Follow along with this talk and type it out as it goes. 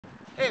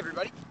Hey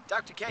everybody,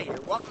 Dr. K here.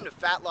 Welcome to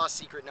Fat Loss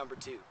Secret number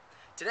 2.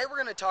 Today we're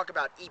going to talk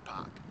about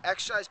EPOC,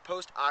 exercise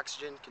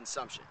post-oxygen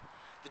consumption.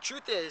 The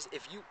truth is,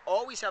 if you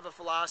always have a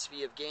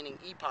philosophy of gaining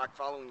EPOC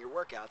following your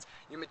workouts,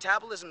 your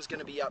metabolism is going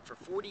to be up for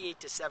 48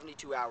 to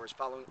 72 hours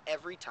following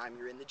every time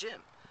you're in the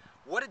gym.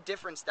 What a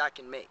difference that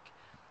can make.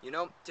 You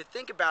know, to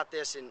think about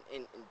this in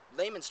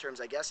layman's terms,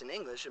 I guess, in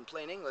English, in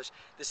plain English,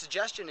 the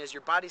suggestion is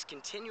your body's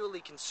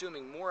continually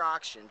consuming more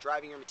oxygen,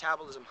 driving your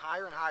metabolism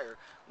higher and higher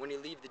when you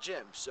leave the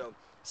gym. So,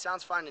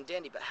 sounds fine and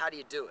dandy, but how do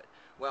you do it?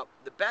 Well,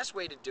 the best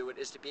way to do it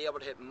is to be able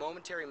to hit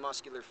momentary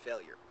muscular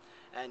failure.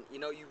 And you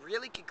know, you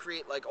really can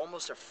create like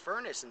almost a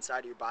furnace inside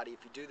of your body if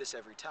you do this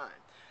every time.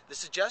 The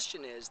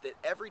suggestion is that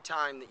every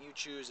time that you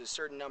choose a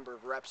certain number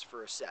of reps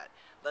for a set,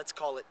 let's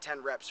call it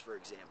 10 reps for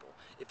example,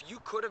 if you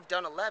could have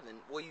done 11,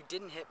 well, you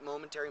didn't hit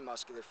momentary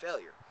muscular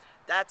failure.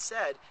 That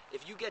said,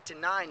 if you get to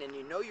 9 and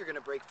you know you're going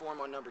to break form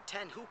on number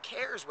 10, who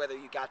cares whether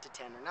you got to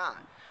 10 or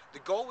not? The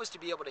goal was to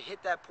be able to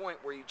hit that point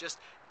where you just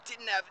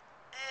didn't have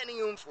any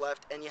oomph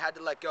left and you had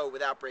to let go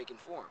without breaking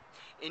form.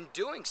 In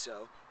doing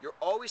so, you're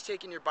always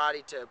taking your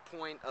body to a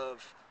point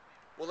of,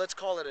 well, let's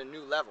call it a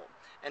new level.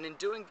 And in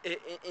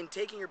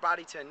taking your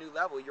body to a new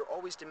level, you're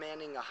always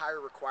demanding a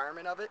higher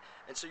requirement of it,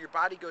 and so your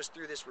body goes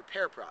through this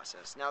repair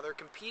process. Now, there are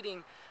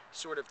competing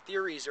sort of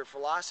theories or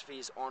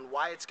philosophies on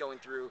why it's going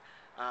through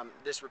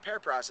this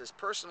repair process.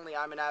 Personally,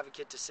 I'm an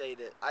advocate to say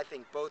that I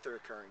think both are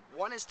occurring.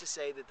 One is to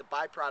say that the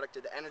byproduct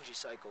of the energy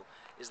cycle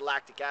is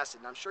lactic acid,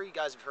 and I'm sure you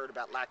guys have heard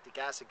about lactic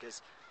acid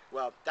because,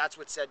 well, that's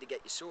what's said to get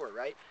you sore,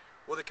 right?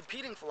 Well, the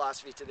competing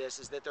philosophy to this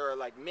is that there are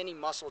like mini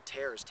muscle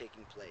tears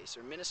taking place,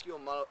 or minuscule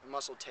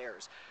muscle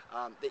tears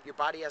that your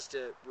body has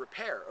to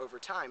repair over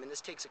time, and this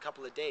takes a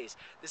couple of days.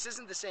 This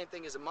isn't the same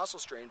thing as a muscle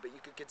strain, but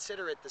you could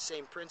consider it the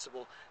same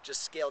principle,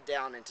 just scaled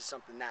down into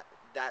something that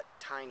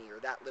tiny or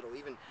that little,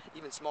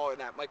 even smaller than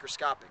that,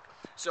 microscopic.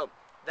 So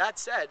that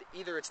said,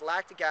 either it's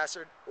lactic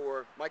acid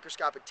or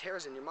microscopic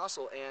tears in your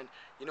muscle, and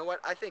you know what?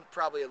 I think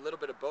probably a little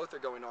bit of both are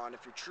going on if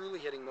you're truly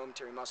hitting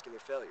momentary muscular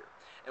failure.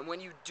 And when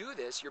you do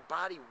this, your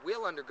body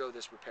will undergo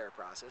this repair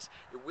process.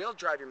 It will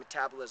drive your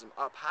metabolism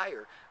up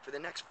higher for the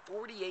next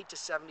 48 to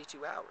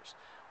 72 hours.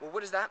 Well,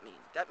 what does that mean?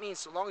 That means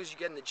so long as you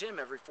get in the gym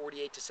every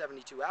 48 to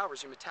 72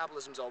 hours, your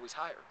metabolism's always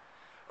higher.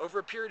 Over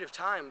a period of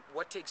time,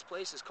 what takes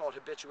place is called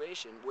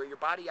habituation, where your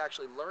body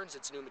actually learns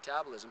its new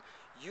metabolism,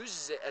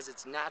 uses it as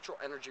its natural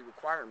energy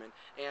requirement,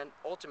 and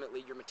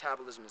ultimately your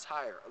metabolism is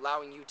higher,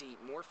 allowing you to eat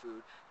more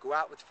food, go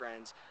out with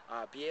friends,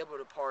 be able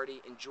to party,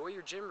 enjoy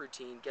your gym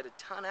routine, get a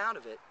ton out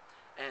of it,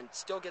 and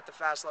still get the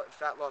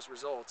fat loss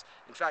results.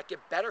 In fact, get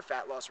better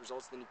fat loss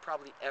results than you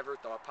probably ever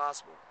thought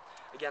possible.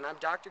 Again, I'm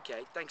Dr.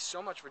 K. Thanks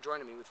so much for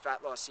joining me with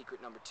Fat Loss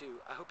Secret number 2.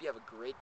 I hope you have a great